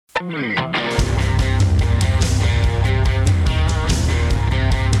Welcome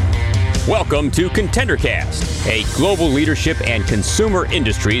to ContenderCast, a global leadership and consumer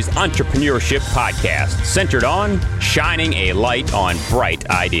industries entrepreneurship podcast centered on shining a light on bright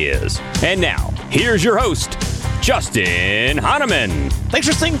ideas. And now, here's your host, Justin Hahnemann. Thanks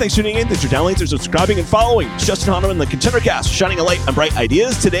for listening, thanks for tuning in, thanks for downloading, thanks for subscribing and following. It's Justin Hahnemann, the ContenderCast, shining a light on bright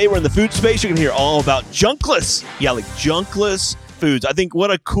ideas. Today, we're in the food space. You're going to hear all about Junkless. Yeah, like Junkless Foods. I think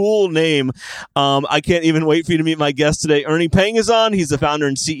what a cool name. I can't even wait for you to meet my guest today. Ernie Peng is on. He's the founder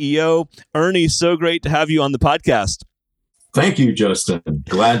and CEO. Ernie, so great to have you on the podcast. Thank you, Justin.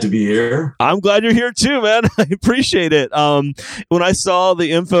 Glad to be here. I'm glad you're here too, man. I appreciate it. When I saw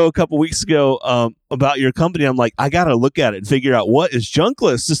the info a couple weeks ago about your company, I'm like, I got to look at it and figure out what is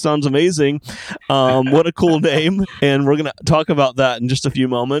Junkless. This sounds amazing. What a cool name. And we're going to talk about that in just a few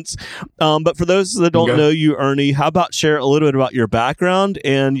moments. But for those that don't know you, Ernie, how about share a little bit about your background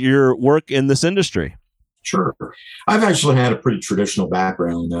and your work in this industry? Sure. I've actually had a pretty traditional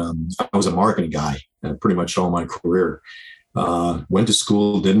background. I was a marketing guy pretty much all my career. Went to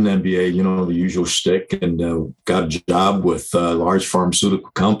school, did an MBA, the usual shtick, and got a job with a large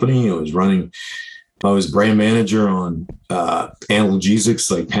pharmaceutical company. I was brand manager on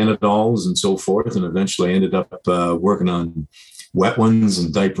analgesics like Panadols and so forth, and eventually ended up working on wet ones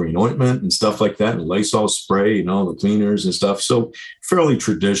and diaper and ointment and stuff like that, and Lysol spray and all the cleaners and stuff. So fairly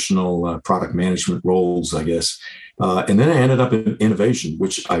traditional product management roles, I guess. And then I ended up in innovation,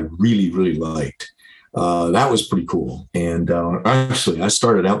 which I really, really liked. That was pretty cool. And actually, I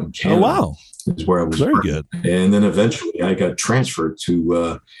started out in Canada. Oh, wow. Is where I was very working. Good. And then eventually I got transferred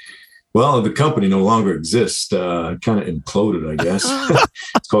to, the company no longer exists. Kind of imploded, I guess.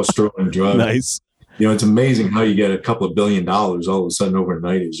 It's called Sterling Drug. Nice. It's amazing how you get a couple of $1 billion all of a sudden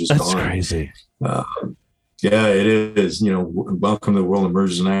overnight. It's just That's gone. crazy. Yeah, it is. Welcome to the world of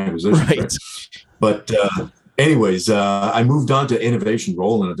mergers and acquisitions. Right. But anyways, I moved on to innovation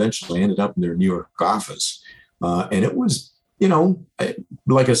role and eventually ended up in their New York office. And it was,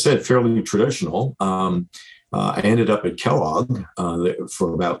 like I said, fairly traditional. I ended up at Kellogg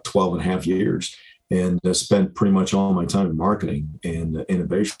for about 12 and a half years and spent pretty much all my time in marketing and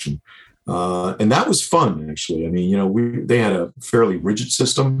innovation. And that was fun, actually. I mean, they had a fairly rigid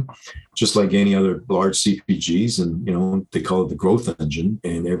system, just like any other large CPGs. And, they call it the growth engine.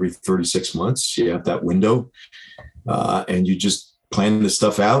 And every 36 months, you have that window and you just plan this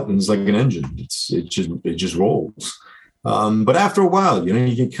stuff out. And it's like an engine. It just rolls. But after a while,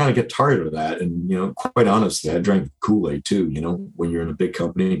 you can kind of get tired of that. And, quite honestly, I drank the Kool-Aid too, when you're in a big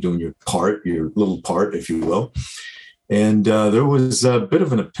company doing your little part, if you will. And there was a bit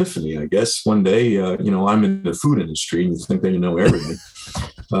of an epiphany, I guess. One day, I'm in the food industry and you think that you know everything.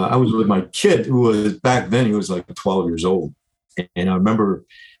 I was with my kid who was back then, he was like 12 years old. And I remember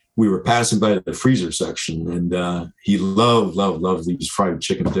we were passing by the freezer section and he loved these fried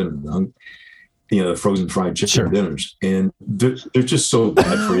chicken dinners, the frozen fried chicken dinners. And they're just so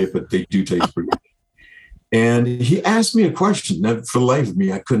bad for you, but they do taste pretty good. And he asked me a question that for the life of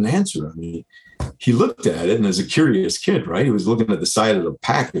me, I couldn't answer. I mean, he looked at it, and as a curious kid, right, he was looking at the side of the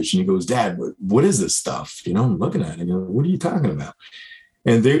package, and he goes, "Dad, what is this stuff?" I'm looking at it, and I go, "What are you talking about?"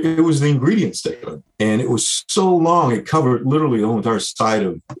 And it was the ingredient statement, and it was so long, it covered literally the whole entire side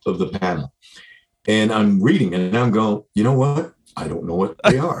of the panel. And I'm reading it, and I'm going, you know what? I don't know what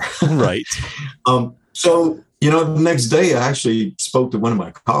they are. Right. So, the next day, I actually spoke to one of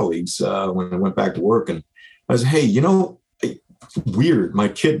my colleagues when I went back to work, and I was, "Hey, weird. My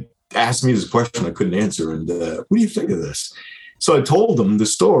kid asked me this question I couldn't answer. And what do you think of this?" So I told him the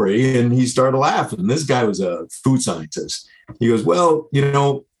story and he started laughing. This guy was a food scientist. He goes, "Well,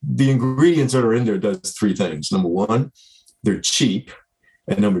 the ingredients that are in there does three things. Number one, they're cheap.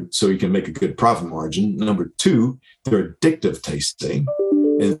 And so you can make a good profit margin. Number two, they're addictive tasting.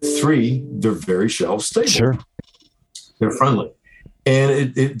 And three, they're very shelf stable. Sure. They're friendly.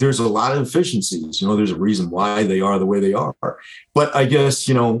 And there's a lot of efficiencies. There's a reason why they are the way they are. But I guess,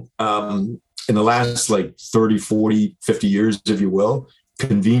 in the last 30, 40, 50 years, if you will,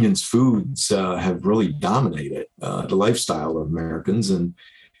 convenience foods have really dominated the lifestyle of Americans. And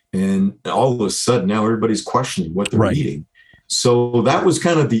all of a sudden now everybody's questioning what they're eating. So that was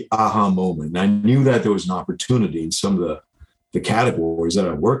kind of the aha moment. And I knew that there was an opportunity in some of the categories that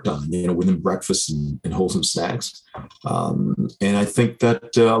I worked on, within breakfast and wholesome snacks. And I think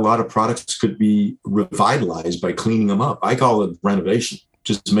that a lot of products could be revitalized by cleaning them up. I call it renovation,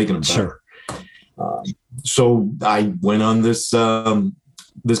 just making them better. So I went on this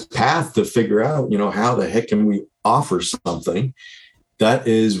path to figure out, how the heck can we offer something that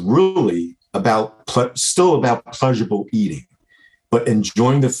is really still about pleasurable eating. but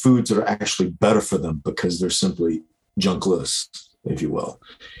enjoying the foods that are actually better for them because they're simply junkless, if you will.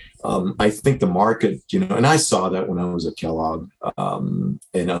 I think the market, and I saw that when I was at Kellogg and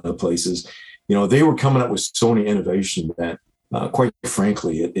other places, they were coming up with so many innovation that, quite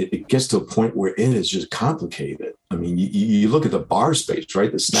frankly, it gets to a point where it is just complicated. I mean, you look at the bar space,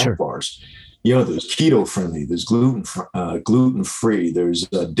 right? The snack bars, there's keto friendly, there's gluten free, there's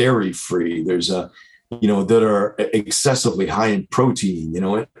dairy free, there's that are excessively high in protein.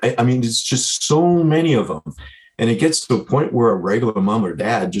 I mean, it's just so many of them. And it gets to a point where a regular mom or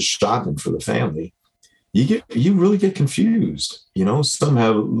dad just shopping for the family, you really get confused.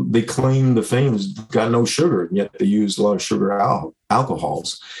 Somehow they claim the fam's got no sugar, and yet they use a lot of sugar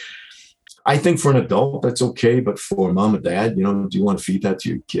alcohols. I think for an adult, that's okay. But for mom and dad, do you want to feed that to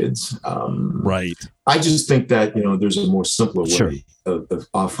your kids? Right. I just think that, there's a more simpler way of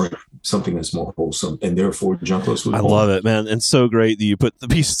offering something that's more wholesome, and therefore junkless. I love it, man. And so great that you put the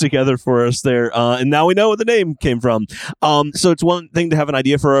pieces together for us there. And now we know where the name came from. So it's one thing to have an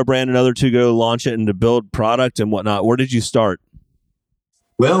idea for a brand, another to go launch it and to build product and whatnot. Where did you start?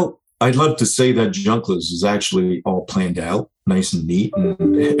 Well, I'd love to say that junkless is actually all planned out, nice and neat,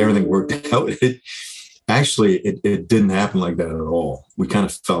 and everything worked out. It didn't happen like that at all. We kind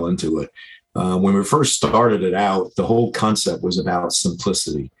of fell into it. When we first started it out, the whole concept was about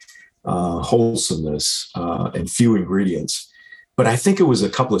simplicity, wholesomeness, and few ingredients. But I think it was a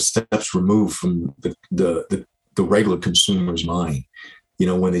couple of steps removed from the regular consumer's mind.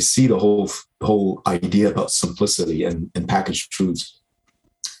 When they see the whole idea about simplicity and packaged foods,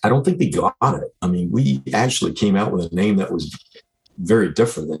 I don't think they got it. I mean, we actually came out with a name that was very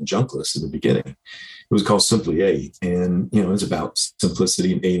different than junkless in the beginning. It was called Simply A, and it's about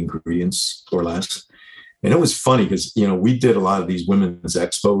simplicity and 8 ingredients or less. And it was funny because we did a lot of these women's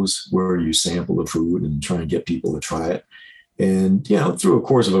expos where you sample the food and try and get people to try it. And through a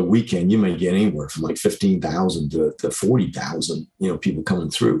course of a weekend, you may get anywhere from like 15,000 to 40,000 people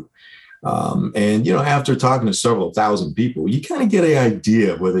coming through. And after talking to several thousand people, you kind of get an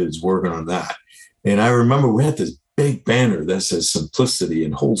idea of whether it's working or not. And I remember we had this big banner that says simplicity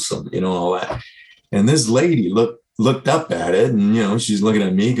and wholesome, all that. And this lady looked up at it, and she's looking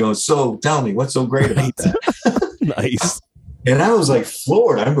at me, going, "So tell me, what's so great about that?" Nice. And I was like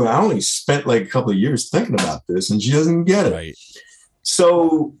floored. I only spent like a couple of years thinking about this, and she doesn't get it. Right.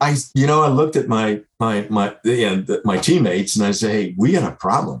 So I looked at my teammates, and I said, "Hey, we got a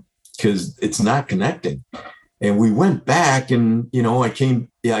problem because it's not connecting." And we went back, and I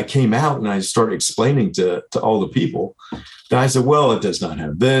came out and I started explaining to all the people that I said, well, it does not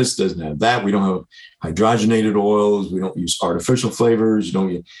have this, doesn't have that. We don't have hydrogenated oils. We don't use artificial flavors.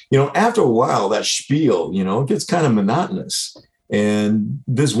 You don't, after a while, that spiel, it gets kind of monotonous. And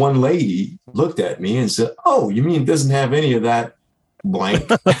this one lady looked at me and said, "Oh, you mean it doesn't have any of that blank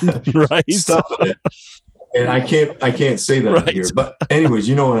right. stuff in it?" And I can't say that here, but anyways,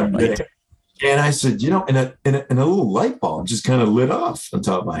 you know what I'm getting. And I said, and a little light bulb just kind of lit off on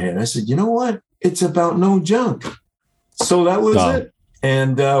top of my head. I said, you know what? It's about no junk. So that was it.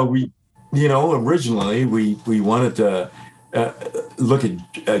 And we, originally we wanted to look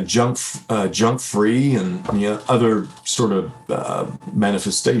at junk free and other sort of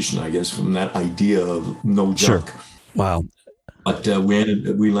manifestation, I guess, from that idea of no junk. Sure. Wow. But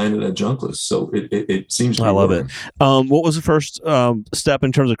we landed at junkless, so it seems to be I love working. it. What was the first step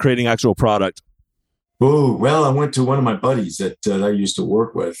in terms of creating actual product? Oh, well, I went to one of my buddies that I used to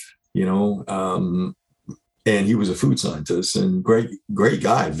work with, and he was a food scientist and great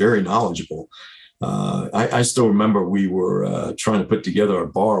guy, very knowledgeable. I still remember we were trying to put together a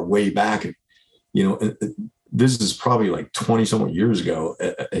bar way back, this is probably like 20 somewhat years ago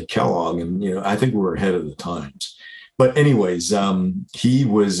at Kellogg, and I think we were ahead of the times. But anyways, he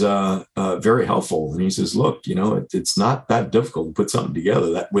was very helpful, and he says, "Look, it's not that difficult to put something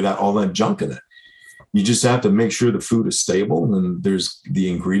together that without all that junk in it. You just have to make sure the food is stable and the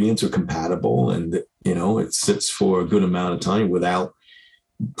ingredients are compatible, and it sits for a good amount of time without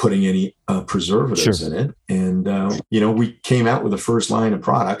putting any preservatives in it." And we came out with the first line of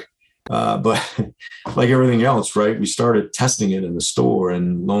product, but like everything else, right? We started testing it in the store,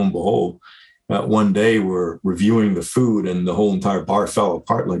 and lo and behold. One day we're reviewing the food and the whole entire bar fell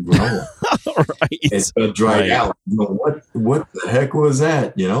apart like granola. Right. It dried out. What the heck was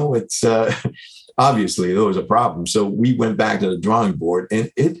that? It's obviously there was a problem. So we went back to the drawing board,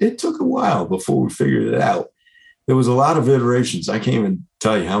 and it took a while before we figured it out. There was a lot of iterations. I can't even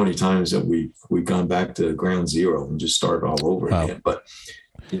tell you how many times that we've gone back to ground zero and just started all over again. But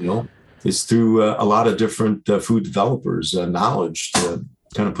it's through a lot of different food developers' knowledge to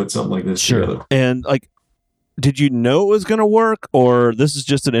kind of put something like this together. And did you know it was going to work, or this is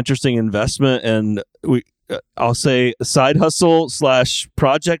just an interesting investment and I'll say side hustle /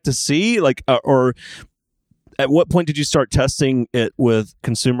 project to see, like, or at what point did you start testing it with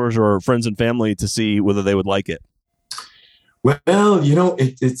consumers or friends and family to see whether they would like it? Well,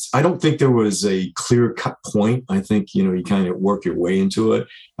 it's, I don't think there was a clear cut point. I think, you kind of work your way into it.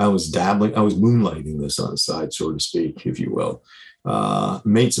 I was moonlighting this on the side, so to speak, if you will.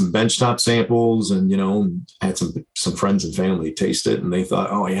 Made some benchtop samples and, had some friends and family taste it, and they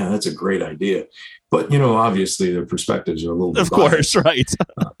thought, oh yeah, that's a great idea. But, obviously their perspectives are a little bit biased. Of course, right.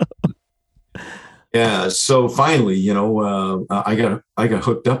 Yeah. So finally, I got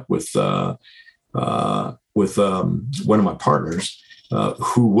hooked up with one of my partners,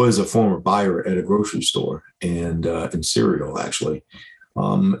 who was a former buyer at a grocery store and in cereal, actually.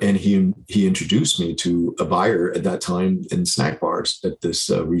 And he introduced me to a buyer at that time in snack bars at this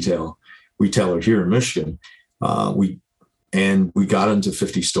retailer here in Michigan. We got into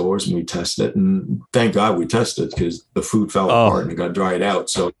 50 stores and we tested it, and thank God we tested it because the food fell apart and it got dried out.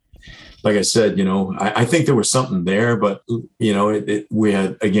 So, like I said, I think there was something there, but we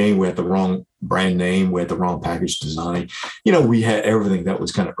had the wrong brand name, we had the wrong package design. We had everything that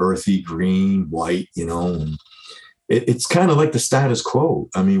was kind of earthy, green, white. And it's kind of like the status quo.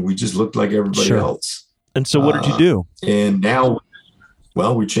 I mean, we just looked like everybody else. And so, what did you do? And now,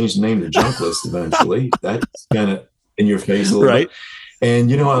 well, we changed the name to Junklist eventually. That's kind of in your face a little bit.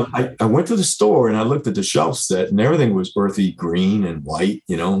 And, I went to the store and I looked at the shelf set and everything was earthy green and white,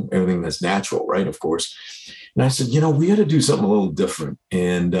 everything that's natural, right? Of course. And I said, we got to do something a little different,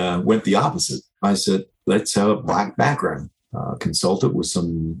 and went the opposite. I said, let's have a black background. Consulted with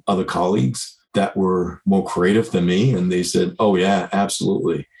some other colleagues that were more creative than me. And they said, oh yeah,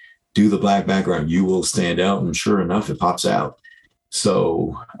 absolutely. Do the black background. You will stand out. And sure enough, it pops out.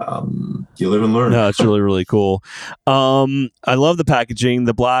 So you live and learn. No, it's really, really cool. I love the packaging,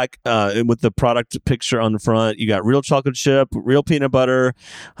 the black with the product picture on the front. You got real chocolate chip, real peanut butter,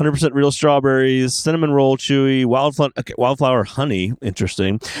 100% real strawberries, cinnamon roll chewy, wildflower honey.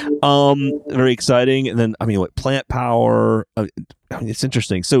 Interesting. Very exciting. And then, plant power. It's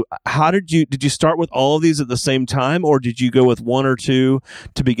interesting. So how did you start with all of these at the same time, or did you go with one or two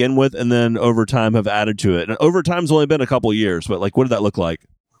to begin with and then over time have added to it? And over time's only been a couple of years, but what did that look like?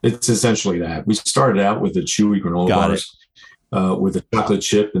 It's essentially that. We started out with the chewy granola bars with the chocolate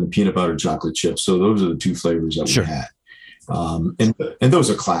chip and the peanut butter chocolate chip. So those are the two flavors that we had. And those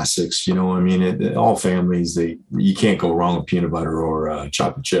are classics, all families, you can't go wrong with peanut butter or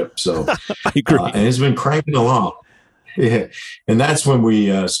chocolate chip. So I agree. And it's been cranking along. Yeah, and that's when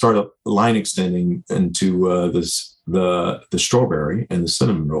we started line extending into the strawberry and the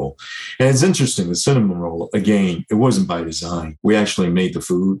cinnamon roll. And it's interesting, the cinnamon roll, again, it wasn't by design. We actually made the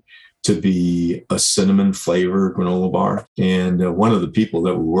food to be a cinnamon flavor granola bar. And one of the people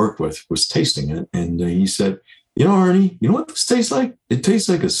that we worked with was tasting it, and he said, Ernie, you know what this tastes like? It tastes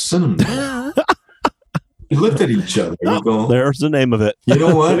like a cinnamon roll. We looked at each other. We go, there's the name of it. You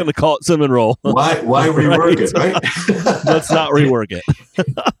know what? We're going to call it cinnamon roll. Why rework it, right? Let's not rework it.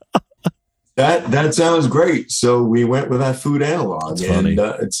 That sounds great. So we went with that food analog, and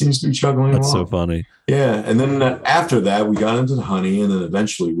it seems to be chugging along. That's so funny. Yeah, and then after that, we got into the honey, and then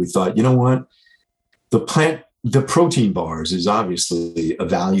eventually we thought, you know what? The protein bars is obviously a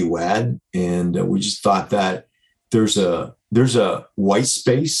value add, and we just thought that there's a white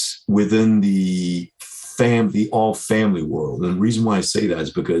space within the all family world. And the reason why I say that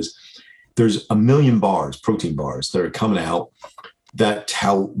is because there's 1 million protein bars that are coming out that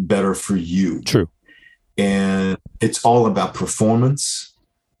tout better for you. True. And it's all about performance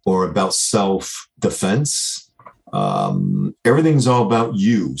or about self-defense. Everything's all about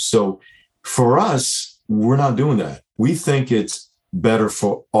you. So for us, we're not doing that. We think it's better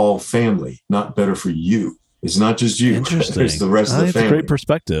for all family, not better for you. It's not just you. Interesting. It's the rest of the family. That's a great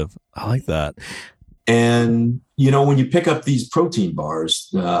perspective. I like that. And, when you pick up these protein bars,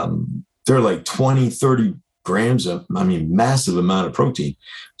 they're like 20, 30 grams of, massive amount of protein.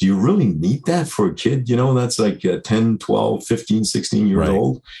 Do you really need that for a kid? That's like 10, 12, 15, 16 years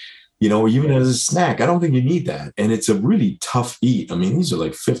old. Even as a snack, I don't think you need that. And it's a really tough eat. These are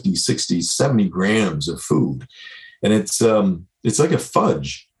like 50, 60, 70 grams of food. And it's like a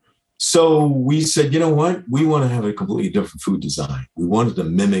fudge. So we said, you know what? We want to have a completely different food design. We wanted to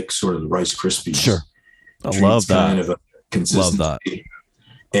mimic sort of the Rice Krispies. Sure. I love that. Kind of a consistency. Love that.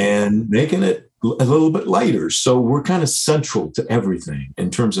 And making it a little bit lighter. So we're kind of central to everything in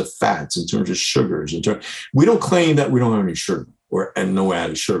terms of fats, in terms of sugars. We don't claim that we don't have any sugar and no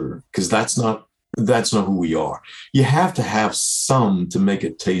added sugar, because that's not who we are. You have to have some to make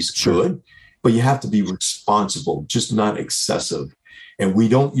it taste good. but you have to be responsible, just not excessive. And we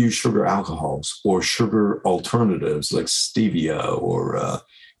don't use sugar alcohols or sugar alternatives like stevia or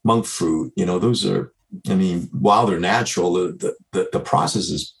monk fruit. Those are, while they're natural, the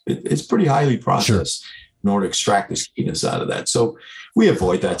process it's pretty highly processed in order to extract the sweetness out of that. So we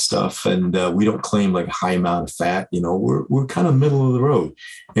avoid that stuff, and we don't claim like a high amount of fat. We're kind of middle of the road,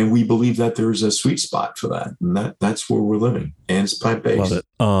 and we believe that there's a sweet spot for that, and that's where we're living, and it's plant-based. Love it.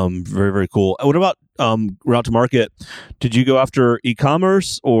 Very, very cool. What about route to market? Did you go after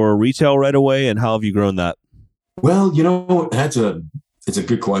e-commerce or retail right away, and how have you grown that? Well, it's a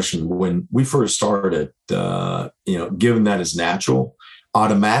good question. When we first started, given that it's natural,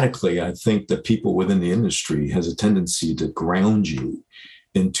 automatically, I think that people within the industry has a tendency to ground you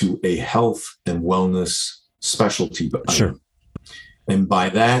into a health and wellness specialty item. Sure. And by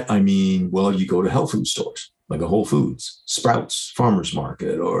that, I mean, well, you go to health food stores like a Whole Foods, Sprouts Farmers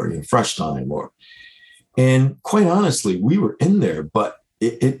Market, or Fresh Thyme, and quite honestly, we were in there, but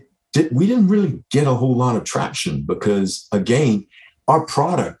we didn't really get a whole lot of traction because, again, our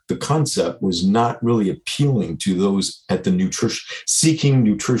product, the concept, was not really appealing to those at the seeking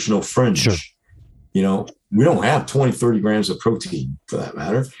nutritional fringe. Sure. We don't have 20, 30 grams of protein for that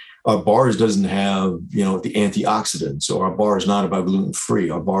matter. Our bars doesn't have, the antioxidants, or our bar is not about gluten-free.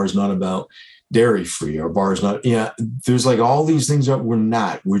 Our bar is not about dairy-free. Our bar is not, there's like all these things that we're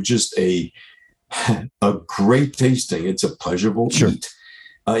not. We're just a great tasting. It's a pleasurable eat.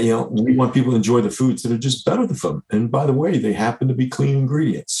 We want people to enjoy the foods that are just better than them. And by the way, they happen to be clean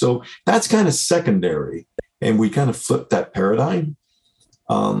ingredients. So that's kind of secondary. And we kind of flipped that paradigm.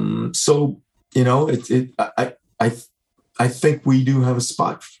 I think we do have a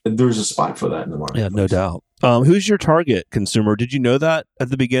spot. There's a spot for that in the market. Yeah, no doubt. Who's your target consumer? Did you know that at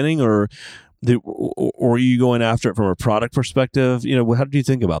the beginning, or are you going after it from a product perspective? How did you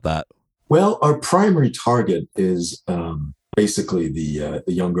think about that? Well, our primary target is basically the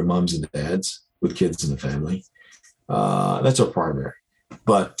younger moms and dads with kids in the family. That's our primary.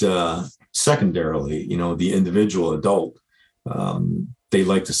 But secondarily, the individual adult, they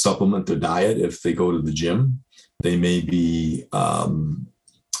like to supplement their diet if they go to the gym. They may be an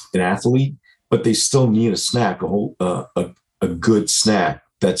athlete, but they still need a snack, a good snack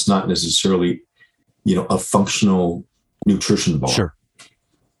that's not necessarily, a functional nutrition bar. Sure.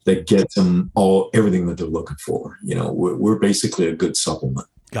 That gets them everything that they're looking for. We're basically a good supplement.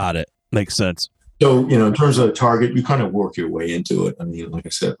 Got it. Makes sense. So, in terms of a target, you kind of work your way into it. Like I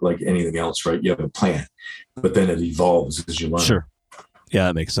said, like anything else, right? You have a plan, but then it evolves as you learn. Sure. Yeah,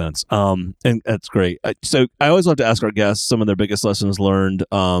 that makes sense. And that's great. So I always love to ask our guests some of their biggest lessons learned.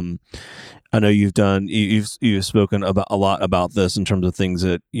 I know you've spoken about a lot about this in terms of things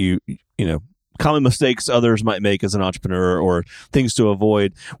that common mistakes others might make as an entrepreneur, or things to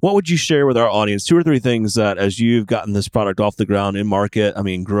avoid. What would you share with our audience? 2 or 3 things that, as you've gotten this product off the ground in market,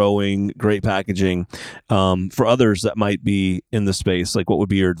 growing, great packaging, for others that might be in the space, like what would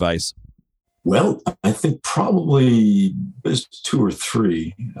be your advice? Well, I think probably there's 2 or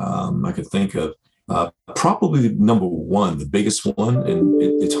 3 I could think of. Probably number one, the biggest one, and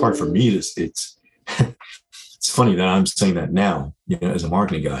it's hard for me to, it's funny that I'm saying that now, as a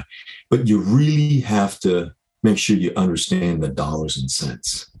marketing guy, but you really have to make sure you understand the dollars and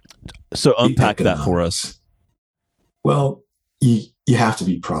cents. So unpack that for us. Well, you have to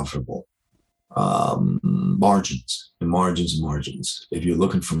be profitable. Margins. If you're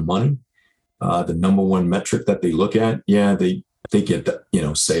looking for money, the number one metric that they look at, they get the,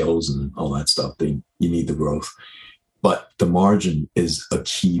 sales and all that stuff. You need the growth, but the margin is a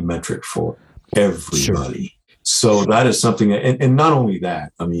key metric for everybody. Sure. So that is something that, and not only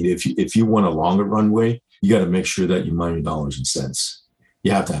that, if you want a longer runway, you got to make sure that you mind your dollars and cents.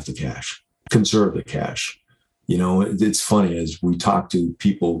 You have to have the cash, conserve the cash. It's funny, as we talk to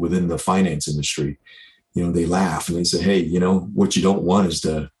people within the finance industry, they laugh and they say, hey, what you don't want is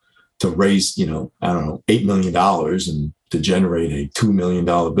to raise, $8 million and to generate a $2 million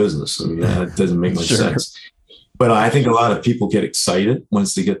business. That doesn't make much sense. But I think a lot of people get excited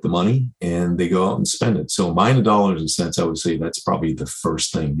once they get the money and they go out and spend it. So mind the dollars and cents, I would say that's probably the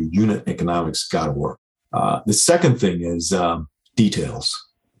first thing. The unit economics got to work. The second thing is details.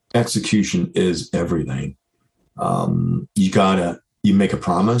 Execution is everything. You make a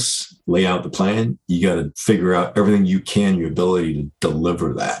promise, lay out the plan. You got to figure out everything you can, your ability to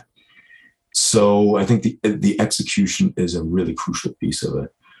deliver that. So I think the execution is a really crucial piece of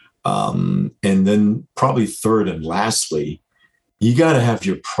it. And then probably third and lastly, you got to have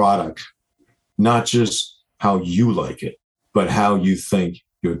your product, not just how you like it, but how you think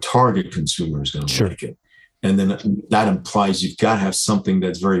your target consumer is going to like it. And then that implies you've got to have something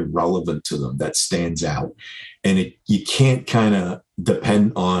that's very relevant to them, that stands out. And you can't kind of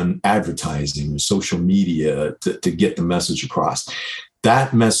depend on advertising or social media to get the message across.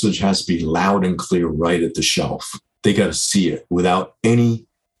 That message has to be loud and clear right at the shelf. They got to see it without any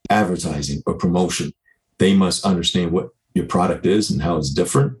advertising or promotion. They must understand what your product is and how it's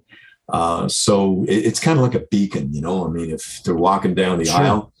different. So it's kind of like a beacon, you know. I mean, if they're walking down the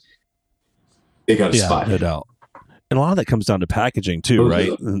aisle, they got to spot it. No doubt. And a lot of that comes down to packaging too,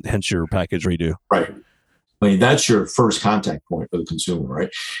 right? And hence your package redo. Right. I mean, that's your first contact point for the consumer, right?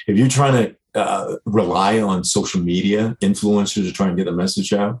 If you're trying to rely on social media influencers to try and get the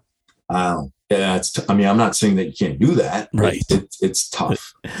message out, I'm not saying that you can't do that. Right. It's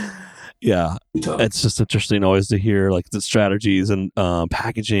tough. Yeah. It's just interesting always to hear like the strategies and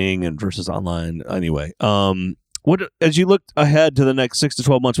packaging and versus online. Anyway, what as you look ahead to the next 6 to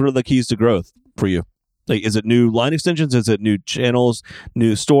 12 months, what are the keys to growth for you? Like, is it new line extensions? Is it new channels,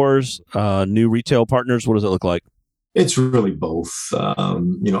 new stores, new retail partners? What does it look like? It's really both.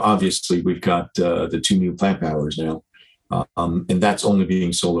 Obviously we've got the 2 new Plant Powers now, and that's only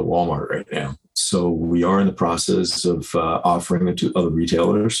being sold at Walmart right now. So we are in the process of offering it to other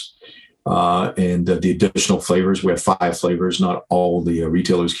retailers. And the additional flavors, we have 5 flavors. Not all the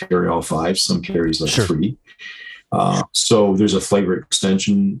retailers carry all 5. Some carries like 3. So there's a flavor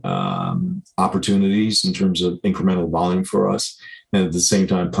extension opportunities in terms of incremental volume for us. And at the same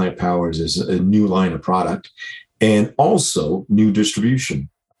time, Plant Powers is a new line of product and also new distribution.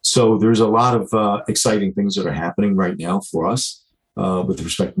 So there's a lot of exciting things that are happening right now for us with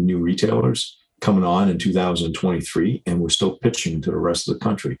respect to new retailers coming on in 2023, and we're still pitching to the rest of the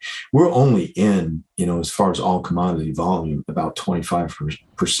country. We're only in, as far as all commodity volume, about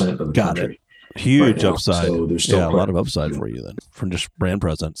 25% of the country. Huge upside. So there's still a lot of upside for you then from just brand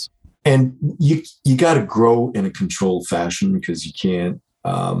presence. And you got to grow in a controlled fashion because you can't,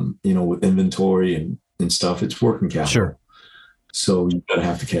 with inventory and stuff, it's working capital. Sure. So you got to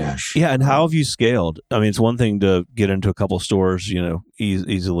have the cash. Yeah. And how have you scaled? I mean, it's one thing to get into a couple of stores,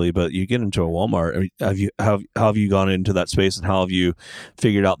 easily, but you get into a Walmart. How have you gone into that space, and how have you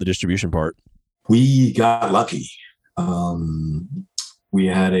figured out the distribution part? We got lucky. We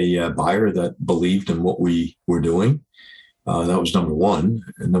had a buyer that believed in what we were doing. That was number one.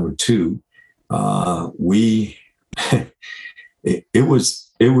 And number two, it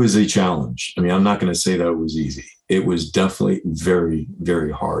was a challenge. I mean, I'm not going to say that it was easy. It was definitely very,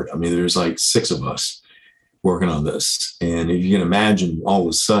 very hard. I mean, there's like 6 of us working on this. And if you can imagine, all of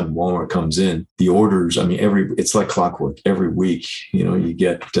a sudden Walmart comes in, the orders, I mean, it's like clockwork. Every week, you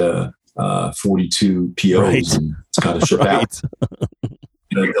get 42 POs, right, and it's got to ship out.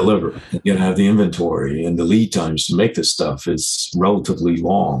 You got to deliver. You got to have the inventory, and the lead times to make this stuff is relatively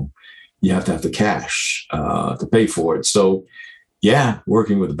long. You have to have the cash to pay for it. So, yeah,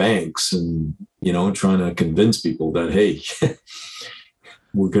 working with the banks and, trying to convince people that, hey,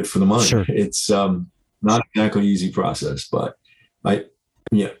 we're good for the money. Sure. It's not exactly an easy process, but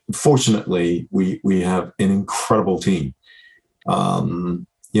fortunately, we have an incredible team.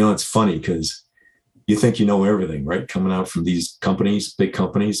 It's funny because you think you know everything, right? Coming out from these companies, big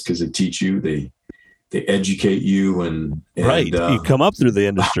companies, because they teach you, they educate you, and right. You come up through the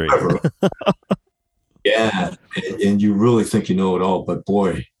industry. Yeah, and you really think you know it all, but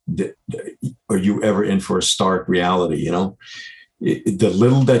boy, are you ever in for a stark reality? The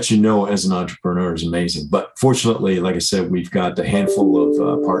little that you know as an entrepreneur is amazing. But fortunately, like I said, we've got a handful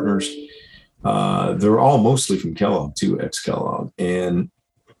of partners. They're all mostly from Kellogg too, ex-Kellogg, and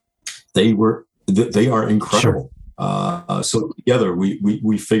they are incredible. Sure. So together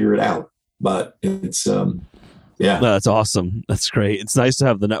we figure it out. But it's yeah, no, that's awesome. That's great. It's nice to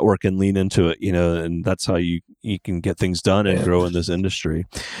have the network and lean into it, and that's how you can get things done and grow in this industry.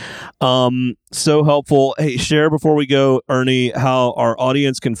 So helpful. Hey, share before we go, Ernie, how our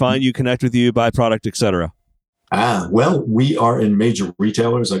audience can find you, connect with you, buy product, etc. Well, we are in major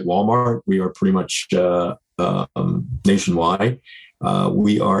retailers like Walmart. We are pretty much nationwide.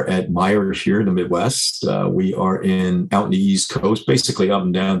 We are at Meijer here in the Midwest. We are out in the East Coast, basically up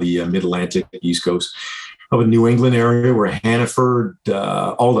and down the Mid-Atlantic East Coast. Of the New England area, we're Hannaford,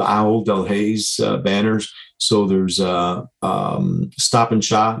 all the Owl, Delhaize banners. So there's Stop and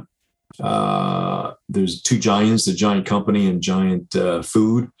Shop. There's 2 Giants, the Giant Company and Giant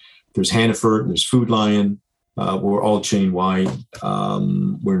Food. There's Hannaford, there's Food Lion. We're all chain wide.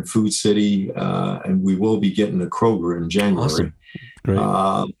 We're in Food City, and we will be getting a Kroger in January. Awesome. Great.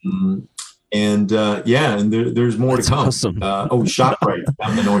 And there's more to come. Awesome. ShopRite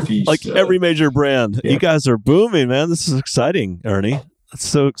down in the Northeast. Like every major brand. Yeah. You guys are booming, man. This is exciting, Ernie. That's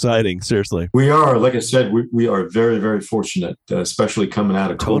so exciting. Seriously. We are, like I said, we are very, very fortunate, especially coming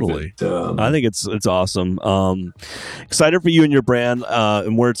out of COVID. Totally. I think it's awesome. Excited for you and your brand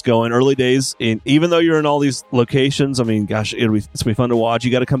and where it's going. Early days, even though you're in all these locations, I mean, gosh, it's be fun to watch.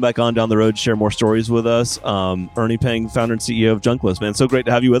 You got to come back on down the road, share more stories with us. Ernie Peng, founder and CEO of Junkless, man. So great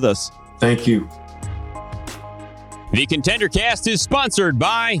to have you with us. Thank you. The ContenderCast is sponsored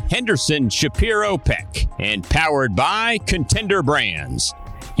by Henderson Shapiro Peck and powered by Contender Brands.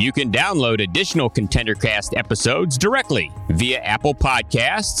 You can download additional ContenderCast episodes directly via Apple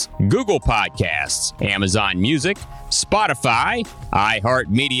Podcasts, Google Podcasts, Amazon Music, Spotify,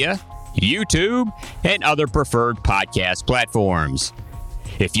 iHeartMedia, YouTube, and other preferred podcast platforms.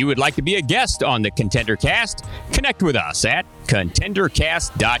 If you would like to be a guest on the ContenderCast, connect with us at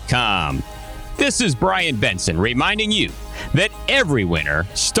contendercast.com. This is Brian Benson reminding you that every winner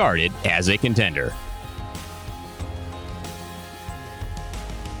started as a contender.